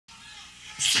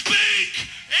Speak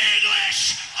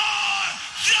English or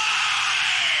die!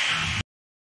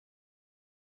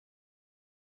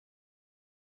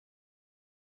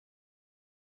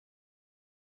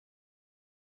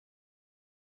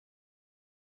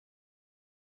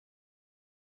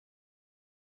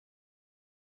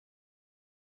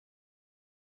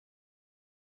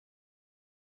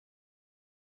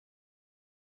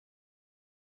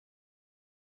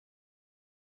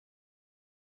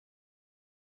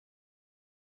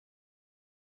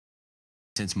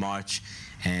 Since March,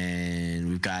 and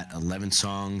we've got 11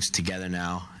 songs together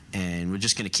now, and we're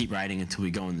just going to keep writing until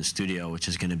we go in the studio, which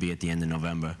is going to be at the end of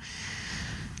November.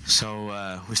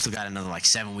 So we still got another like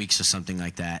 7 weeks or something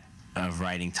like that of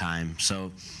writing time.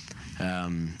 So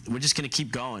we're just going to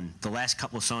keep going. The last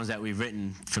couple of songs that we've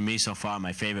written, for me so far,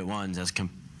 my favorite ones as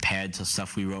compared to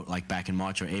stuff we wrote like back in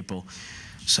March or April.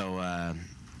 So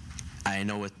I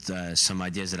know with some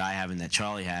ideas that I have and that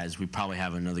Charlie has, we probably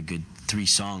have another good 3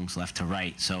 songs left to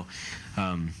write. So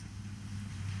I'm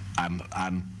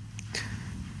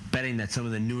betting that some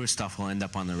of the newer stuff will end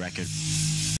up on the record.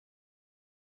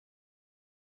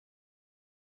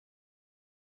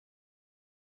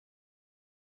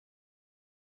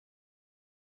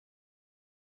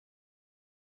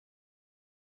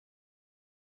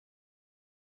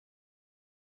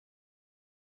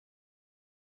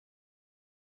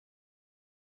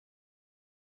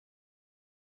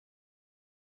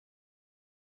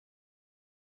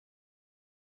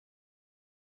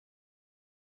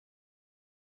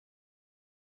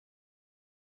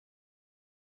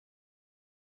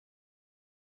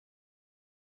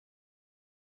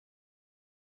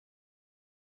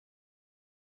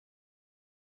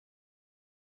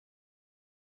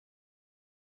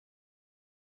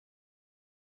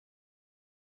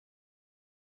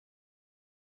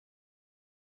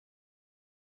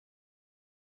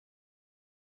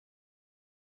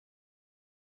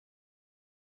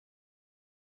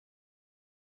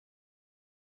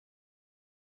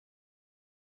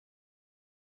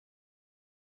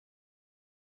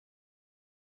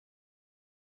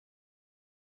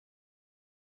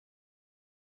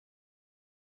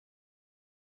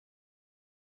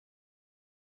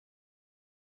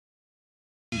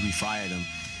 We fired him,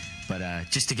 but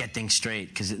just to get things straight,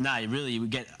 because really, we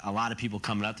get a lot of people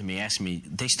coming up to me, asking me,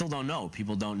 they still don't know.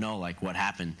 People don't know like what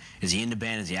happened. Is he in the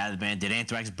band? Is he out of the band? Did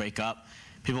Anthrax break up?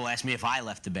 People ask me if I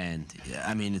left the band.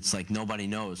 I mean, it's like nobody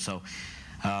knows. So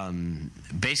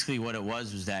basically, what it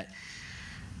was that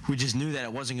we just knew that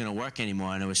it wasn't going to work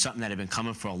anymore, and it was something that had been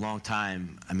coming for a long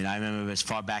time. I mean, I remember as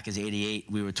far back as '88,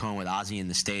 we were touring with Ozzy in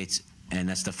the States, and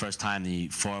that's the first time the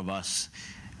 4 of us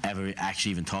ever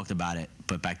actually even talked about it.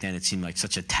 But back then it seemed like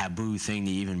such a taboo thing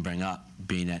to even bring up,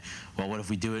 being that, well, what if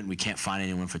we do it and we can't find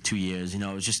anyone for 2 years? You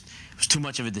know, it was too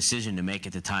much of a decision to make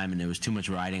at the time, and there was too much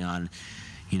riding on,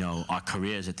 you know, our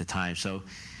careers at the time. So,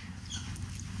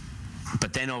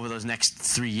 but then over those next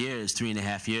 3 years,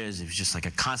 3.5 years, it was just like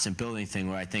a constant building thing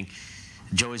where I think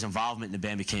Joey's involvement in the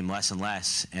band became less and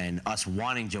less, and us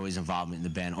wanting Joey's involvement in the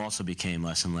band also became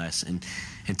less and less, and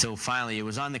until finally, it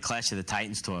was on the Clash of the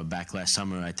Titans tour back last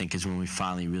summer, I think, is when we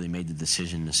finally really made the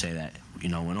decision to say that, you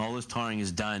know, when all this touring is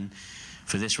done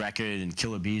for this record and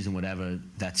Killer Bees and whatever,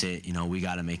 that's it, you know, we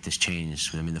got to make this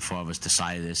change. I mean, the 4 of us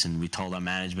decided this, and we told our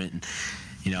management, and,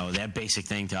 you know, their basic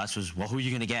thing to us was, well, who are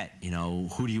you going to get? You know,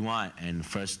 who do you want? And the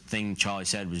first thing Charlie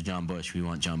said was John Bush. We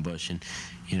want John Bush, and,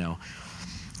 you know,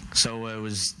 so it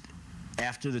was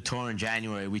after the tour in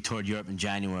January. We toured Europe in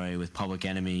January with Public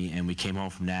Enemy, and we came home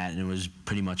from that, and it was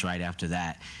pretty much right after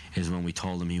that is when we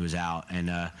told him he was out.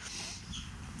 And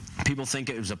people think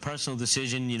it was a personal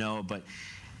decision, you know, but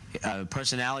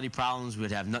personality problems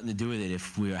would have nothing to do with it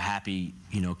if we were happy,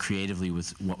 you know, creatively with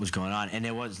what was going on. And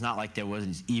it's not like there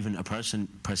wasn't even a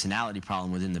personality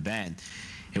problem within the band.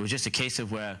 It was just a case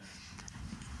of where,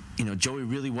 you know, Joey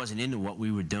really wasn't into what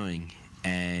we were doing,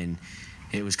 and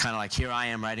it was kind of like, here I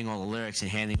am writing all the lyrics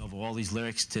and handing over all these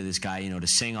lyrics to this guy, you know, to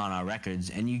sing on our records,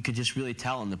 and you could just really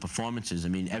tell in the performances. I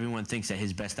mean, everyone thinks that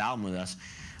his best album with us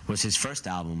was his first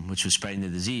album, which was Spreading the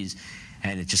Disease,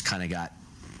 and it just kind of got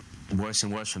worse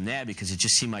and worse from there because it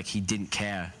just seemed like he didn't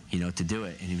care, you know, to do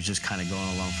it, and he was just kind of going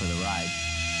along for the ride.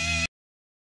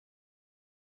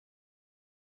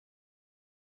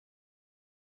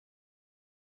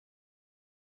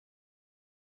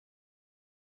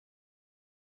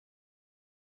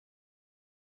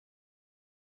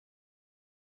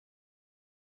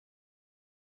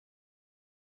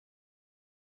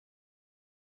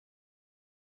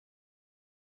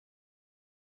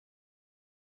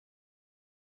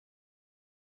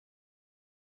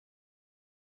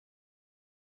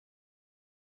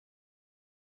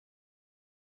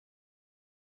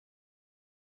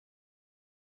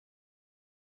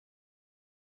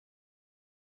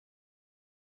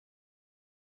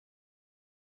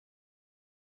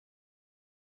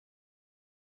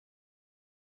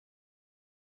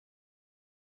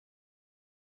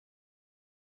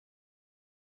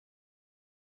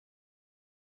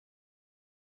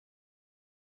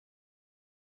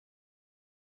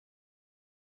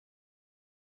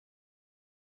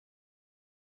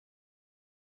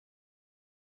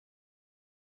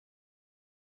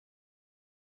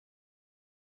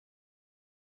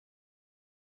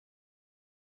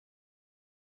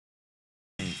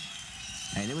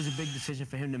 And it was a big decision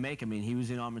for him to make. I mean, he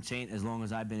was in Armored Saint as long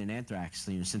as I've been in Anthrax,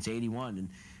 you know, since '81,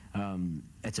 and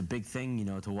it's a big thing, you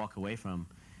know, to walk away from.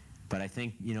 But I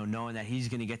think, you know, knowing that he's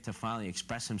going to get to finally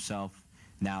express himself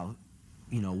now,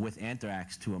 you know, with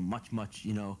Anthrax to a much,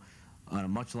 you know, on a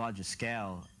much larger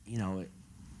scale, you know,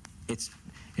 it's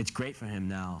great for him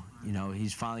now. You know,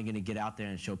 he's finally going to get out there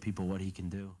and show people what he can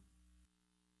do.